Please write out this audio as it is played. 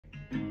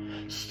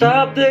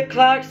Stop the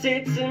clocks,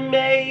 it's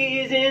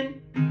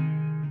amazing.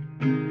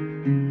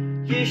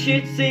 You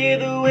should see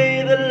the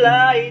way the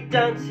light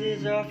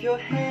dances off your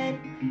head.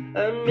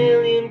 A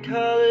million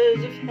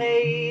colors of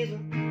hazel,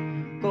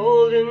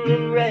 golden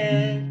and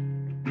red.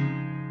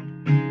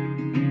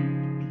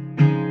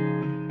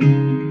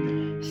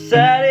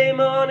 Saturday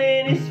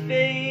morning is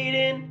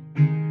fading.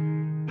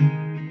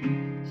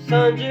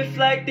 Sun's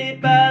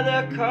reflected by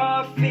the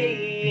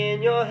coffee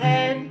in your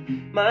hand.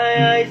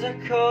 My eyes are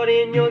caught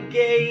in your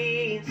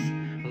gaze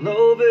all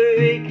over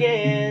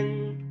again.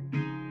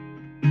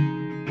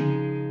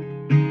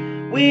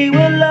 We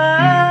were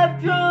love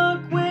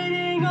drunk,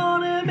 waiting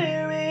on a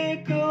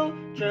miracle,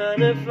 trying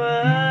to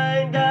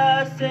find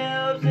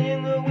ourselves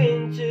in the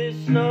winter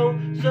snow.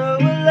 So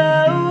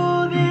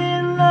alone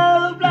in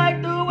love,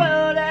 like the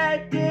world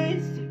had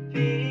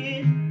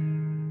disappeared.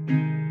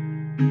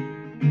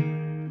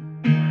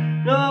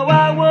 No,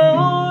 I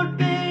won't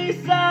be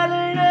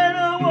silent and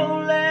I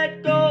won't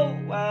let go.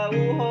 I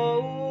will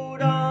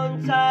hold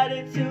on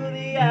tighter to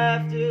the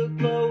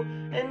afterglow,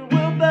 and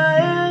we'll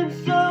burn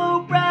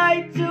so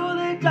bright till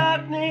the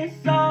darkness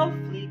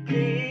softly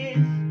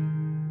clears.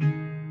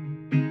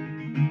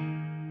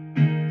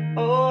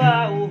 Oh,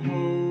 I will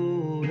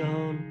hold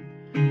on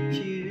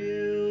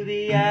to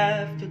the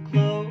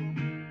afterglow.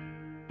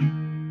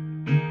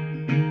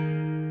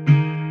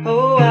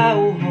 Oh, I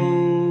will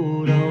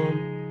hold on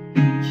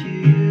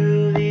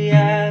to the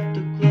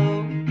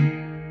afterglow.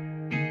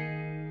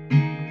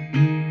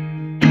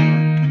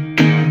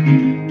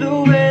 The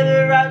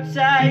weather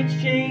outside's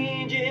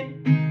changing.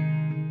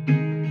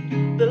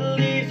 The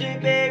leaves are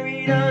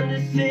buried under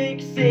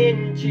 6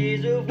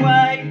 inches of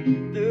white.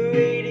 The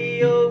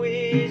radio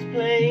is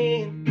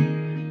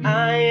playing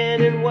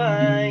iron and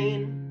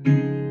wine.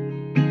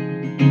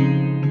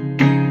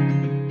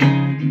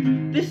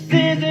 This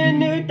is a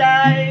new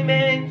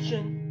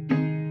dimension.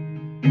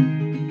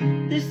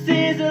 This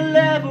is a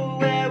level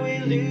where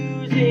we're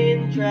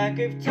losing track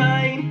of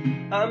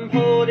time. I'm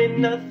holding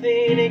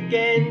nothing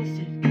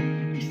against it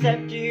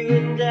except you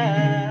and I.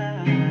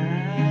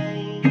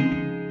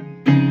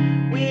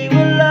 We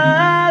were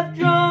love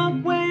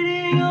drunk,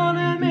 waiting on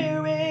a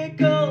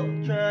miracle,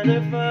 trying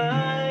to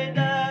find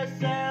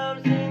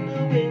ourselves in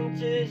the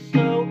winter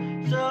snow.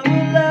 So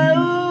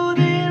alone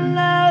in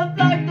love,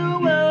 like the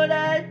world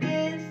had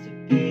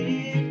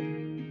disappeared.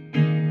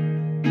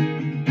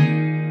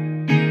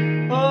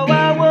 Oh,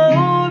 I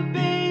won't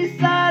be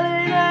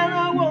silent and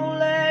I won't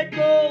let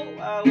go.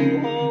 I will